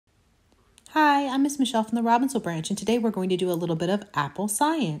Hi, I'm Miss Michelle from the Robbinsville branch, and today we're going to do a little bit of apple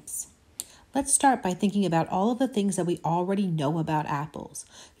science. Let's start by thinking about all of the things that we already know about apples.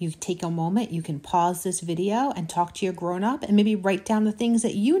 You take a moment, you can pause this video and talk to your grown-up and maybe write down the things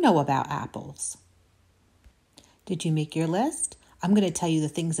that you know about apples. Did you make your list? I'm going to tell you the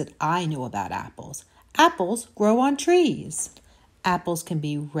things that I know about apples. Apples grow on trees. Apples can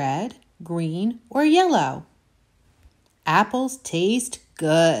be red, green, or yellow. Apples taste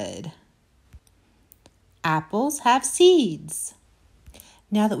good. Apples have seeds.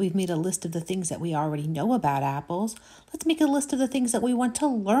 Now that we've made a list of the things that we already know about apples, let's make a list of the things that we want to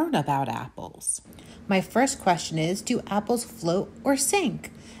learn about apples. My first question is, do apples float or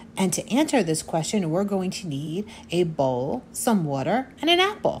sink? And to answer this question, we're going to need a bowl, some water, and an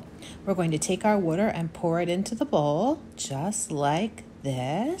apple. We're going to take our water and pour it into the bowl, just like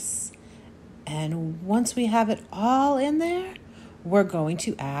this. And once we have it all in there, we're going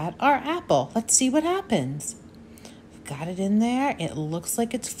to add our apple. Let's see what happens. Got it in there. It looks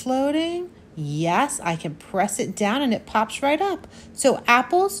like it's floating. Yes, I can press it down and it pops right up. So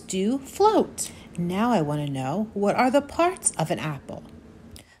apples do float. Now I want to know, what are the parts of an apple?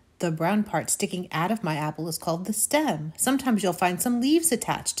 The brown part sticking out of my apple is called the stem. Sometimes you'll find some leaves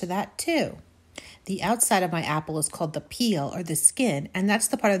attached to that too. The outside of my apple is called the peel or the skin, and that's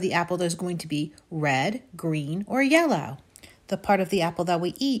the part of the apple that's going to be red, green, or yellow. The part of the apple that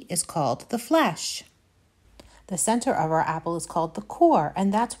we eat is called the flesh. The center of our apple is called the core,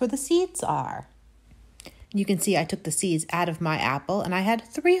 and that's where the seeds are. You can see I took the seeds out of my apple, and I had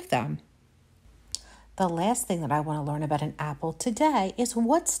 3 of them. The last thing that I want to learn about an apple today is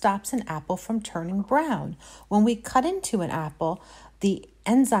what stops an apple from turning brown. When we cut into an apple, the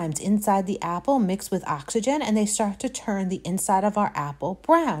enzymes inside the apple mix with oxygen and they start to turn the inside of our apple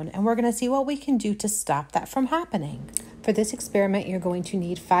brown. And we're going to see what we can do to stop that from happening. For this experiment, you're going to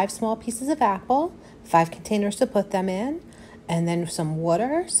need 5 small pieces of apple, 5 containers to put them in, and then some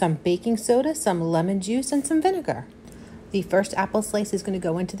water, some baking soda, some lemon juice, and some vinegar. The first apple slice is going to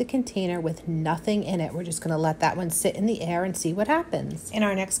go into the container with nothing in it. We're just going to let that one sit in the air and see what happens. In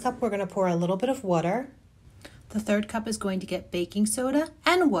our next cup, we're going to pour a little bit of water. The 3rd cup is going to get baking soda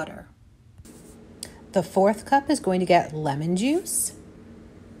and water. The 4th cup is going to get lemon juice.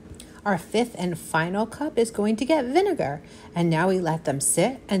 Our 5th and final cup is going to get vinegar. And now we let them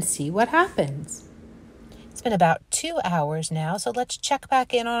sit and see what happens. It's been about 2 hours now, so let's check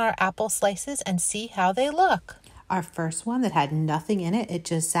back in on our apple slices and see how they look. Our first one that had nothing in it, it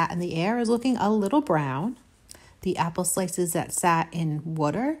just sat in the air, is looking a little brown. The apple slices that sat in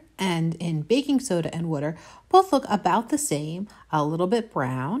water and in baking soda and water both look about the same, a little bit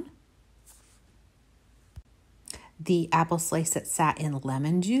brown. The apple slice that sat in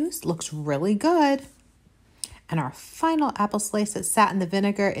lemon juice looks really good. And our final apple slice that sat in the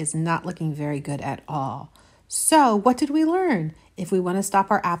vinegar is not looking very good at all. So what did we learn? If we want to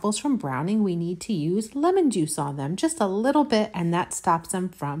stop our apples from browning, we need to use lemon juice on them, just a little bit, and that stops them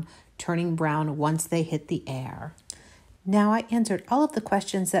from turning brown once they hit the air. Now I answered all of the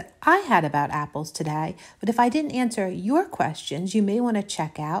questions that I had about apples today, but if I didn't answer your questions, you may want to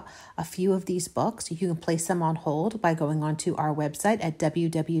check out a few of these books. You can place them on hold by going onto our website at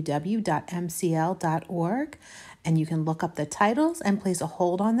www.mcl.org, and you can look up the titles and place a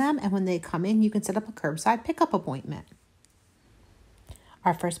hold on them, and when they come in, you can set up a curbside pickup appointment.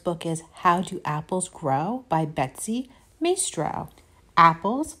 Our first book is How Do Apples Grow by Betsy Maestro.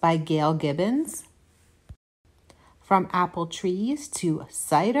 Apples by GAIL Gibbons. From Apple Trees to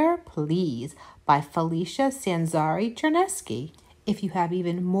Cider, Please by Felicia Sanzari-Chernesky. If you have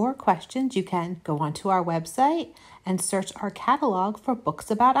even more questions, you can go onto our website and search our catalog for books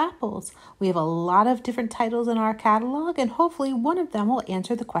about apples. We have a lot of different titles in our catalog, and hopefully one of them will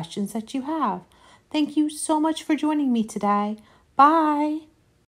answer the questions that you have. Thank you so much for joining me today. Bye.